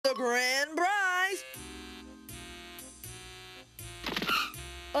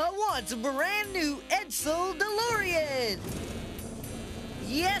wants a brand new Edsel DeLorean.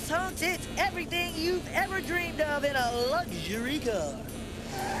 Yes, Hunks, it's everything you've ever dreamed of in a luxury car.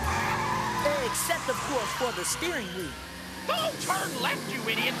 Except, of course, for the steering wheel. Don't turn left, you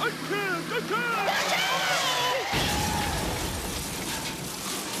idiot!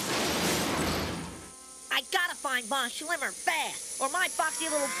 I gotta find Von Schlimmer fast, or my foxy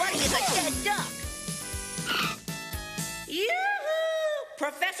little buddy is a dead duck. Yoo-hoo!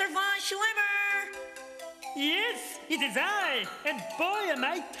 Professor Von Schlimmer! Yes, it is I. And boy, am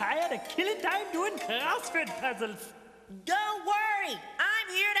I tired of killing time doing crossword puzzles. Don't worry, I'm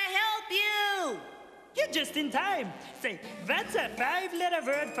here to help you. You're just in time. Say, what's a 5-letter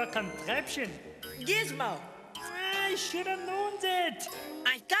word for contraption? Gizmo. I should have known that.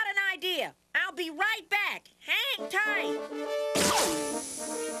 I've got an idea. I'll be right back. Hang tight.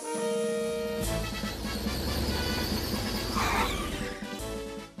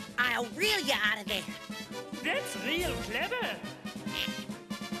 I'll reel you out of there. That's real clever.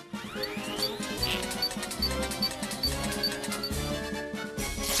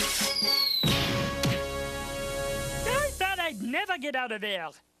 I thought I'd never get out of there.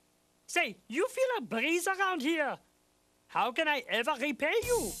 Say, you feel a breeze around here. How can I ever repay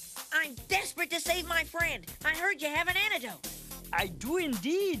you? I'm desperate to save my friend. I heard you have an antidote. I do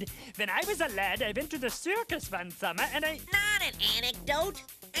indeed. When I was a lad, I went to the circus one summer and I... Not an anecdote,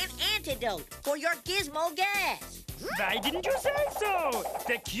 an antidote for your gizmo gas. Why didn't you say so?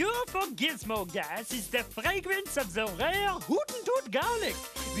 The cure for gizmo gas is the fragrance of the rare hoot-and-toot garlic,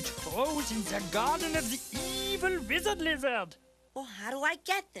 which grows in the garden of the evil wizard lizard. Well, how do I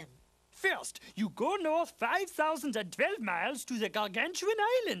get them? First, you go north 5,012 miles to the Gargantuan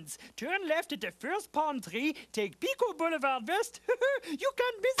Islands. Turn left at the first palm tree, take Pico Boulevard west. You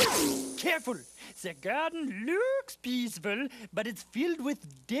can visit. Careful. The garden looks peaceful, but it's filled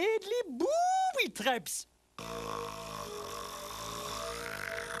with deadly booby traps.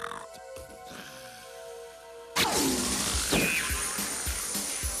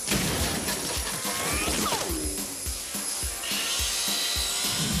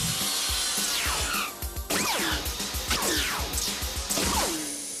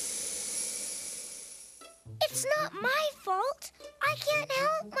 It's not my fault. I can't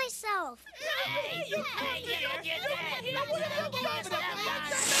help myself.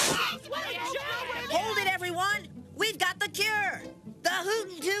 Hold it, everyone. We've got the cure. The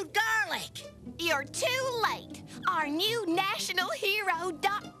hoot-and-toot garlic. You're too late. Our new national hero,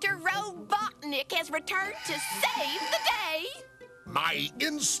 Dr. Robotnik, has returned to save the day. My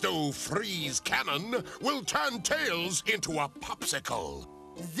Insto-Freeze cannon will turn tails into a popsicle.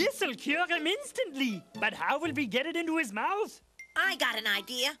 This'll cure him instantly. But how will we get it into his mouth? I got an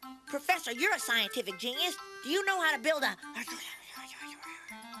idea. Professor, you're a scientific genius. Do you know how to build a...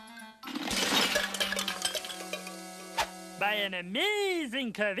 By an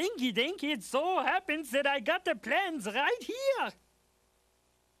amazing coinky-dink, it so happens that I got the plans right here.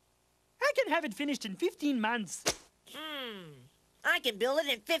 I can have it finished in 15 months. I can build it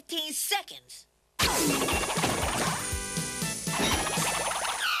in 15 seconds.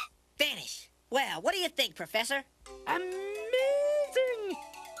 Vanish. Well, what do you think, Professor? Amazing!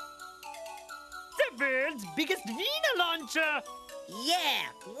 The world's biggest Wiener launcher! Yeah,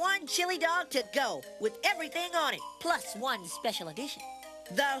 one chili dog to go, with everything on it, plus one special edition.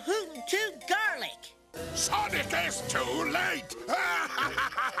 The Hoot-and-Toot Garlic. Sonic is too late!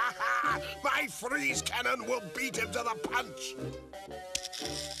 My freeze cannon will beat him to the punch!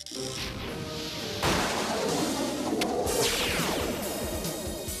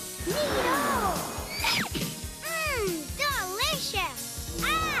 Neato! Delicious!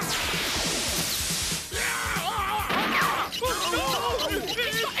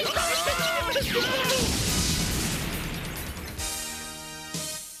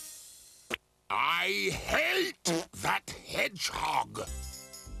 I hate that hedgehog!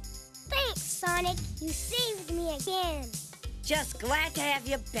 Thanks, Sonic. You saved me again. Just glad to have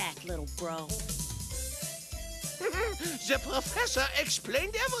you back, little bro. The professor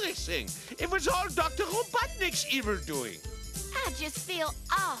explained everything. It was all Dr. Robotnik's evil doing. I just feel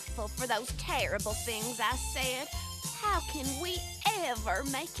awful for those terrible things I said. How can we ever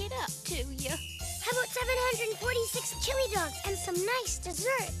make it up to you? How about 746 chili dogs and some nice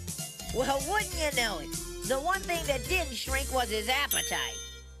dessert? Well, wouldn't you know it? The one thing that didn't shrink was his appetite.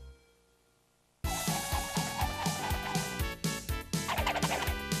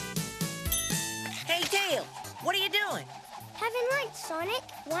 Hey, Tails, what are you doing? Having lunch, Sonic.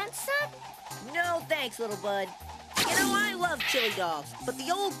 Want some? No, thanks, little bud. You know, I love chili dogs, but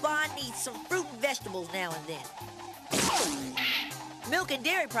the old bond needs some fruit and vegetables now and then. Milk and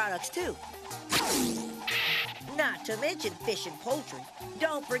dairy products, too. Not to mention fish and poultry.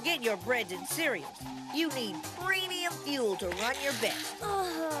 Don't forget your breads and cereals. You need premium fuel to run your best.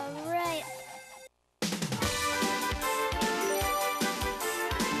 Oh, right.